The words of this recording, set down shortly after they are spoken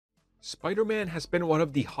Spider-Man has been one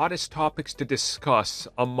of the hottest topics to discuss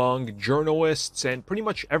among journalists and pretty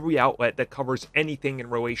much every outlet that covers anything in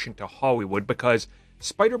relation to Hollywood because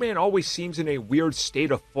Spider-Man always seems in a weird state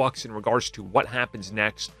of flux in regards to what happens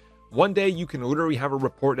next. One day you can literally have a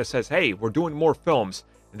report that says, hey, we're doing more films.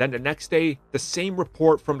 And then the next day, the same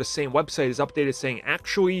report from the same website is updated saying,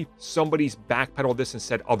 actually, somebody's backpedaled this and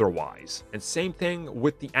said otherwise. And same thing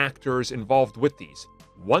with the actors involved with these.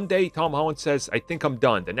 One day, Tom Holland says, I think I'm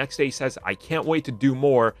done. The next day, he says, I can't wait to do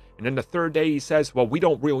more. And then the third day, he says, well, we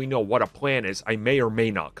don't really know what a plan is. I may or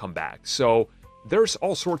may not come back. So there's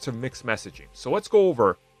all sorts of mixed messaging. So let's go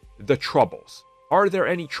over the troubles. Are there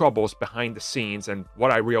any troubles behind the scenes and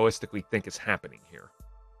what I realistically think is happening here?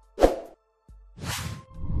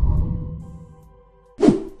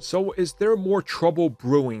 So is there more trouble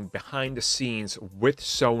brewing behind the scenes with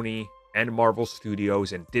Sony and Marvel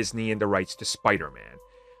Studios and Disney and the rights to Spider-Man?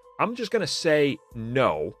 I'm just going to say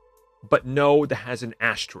no, but no that has an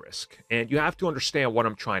asterisk. And you have to understand what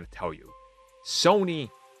I'm trying to tell you.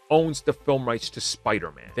 Sony owns the film rights to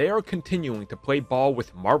Spider-Man. They are continuing to play ball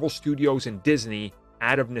with Marvel Studios and Disney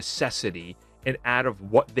out of necessity and out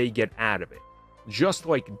of what they get out of it. Just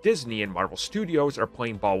like Disney and Marvel Studios are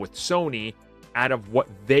playing ball with Sony out of what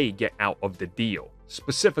they get out of the deal.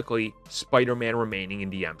 Specifically, Spider-Man remaining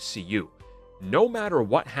in the MCU. No matter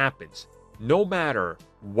what happens, no matter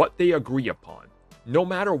what they agree upon, no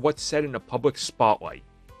matter what's said in the public spotlight,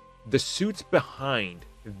 the suits behind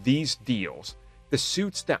these deals, the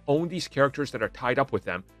suits that own these characters that are tied up with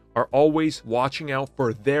them, are always watching out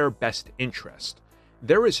for their best interest.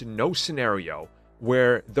 There is no scenario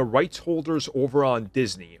where the rights holders over on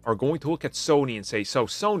Disney are going to look at Sony and say, so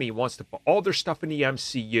Sony wants to put all their stuff in the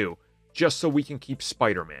MCU just so we can keep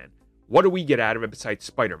Spider-Man. What do we get out of it besides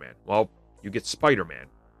Spider-Man? Well, you get Spider-Man.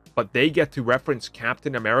 But they get to reference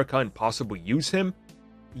Captain America and possibly use him?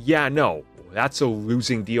 Yeah, no, that's a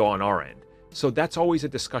losing deal on our end. So that's always a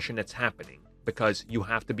discussion that's happening because you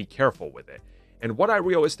have to be careful with it. And what I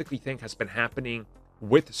realistically think has been happening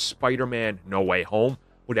with Spider-Man No Way Home,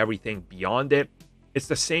 with everything beyond it, it's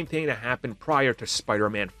the same thing that happened prior to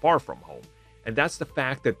Spider-Man Far From Home. And that's the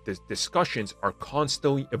fact that the discussions are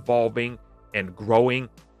constantly evolving and growing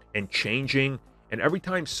and changing. And every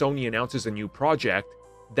time Sony announces a new project,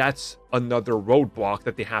 that's another roadblock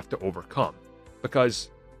that they have to overcome.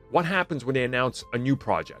 Because what happens when they announce a new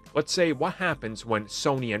project? Let's say, what happens when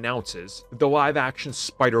Sony announces the live-action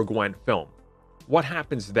Spider-Gwen film? What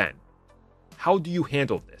happens then? How do you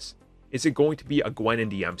handle this? Is it going to be a Gwen in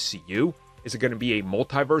the MCU? Is it going to be a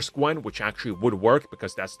multiverse Gwen, which actually would work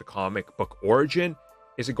because that's the comic book origin?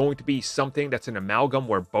 Is it going to be something that's an amalgam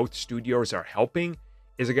where both studios are helping?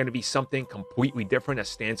 Is it going to be something completely different that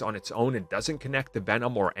stands on its own and doesn't connect to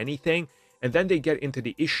Venom or anything? And then they get into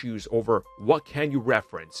the issues over what can you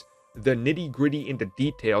reference, the nitty-gritty in the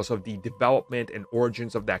details of the development and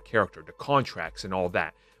origins of that character, the contracts and all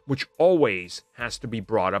that, which always has to be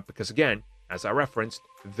brought up because, again, as I referenced,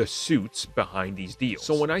 the suits behind these deals.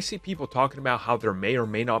 So when I see people talking about how there may or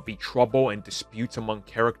may not be trouble and disputes among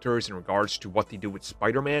characters in regards to what they do with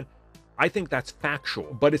Spider-Man, I think that's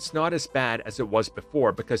factual, but it's not as bad as it was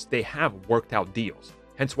before because they have worked out deals.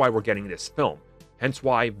 Hence why we're getting this film. Hence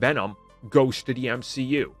why Venom goes to the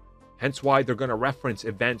MCU. Hence why they're going to reference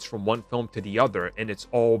events from one film to the other, and it's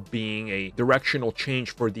all being a directional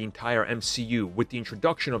change for the entire MCU with the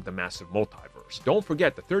introduction of the massive multiverse. Don't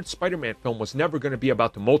forget, the third Spider-Man film was never going to be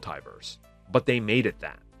about the multiverse, but they made it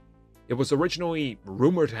that. It was originally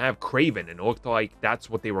rumored to have Kraven, and it looked like that's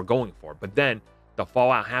what they were going for, but then the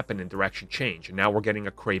fallout happened and direction changed, and now we're getting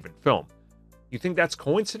a Kraven film. You think that's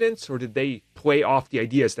coincidence, or did they play off the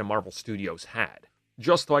ideas that Marvel Studios had?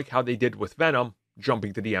 Just like how they did with Venom,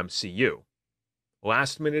 jumping to the MCU.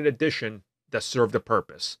 Last-minute addition that served a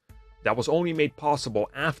purpose. That was only made possible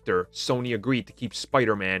after Sony agreed to keep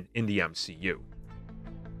Spider-Man in the MCU.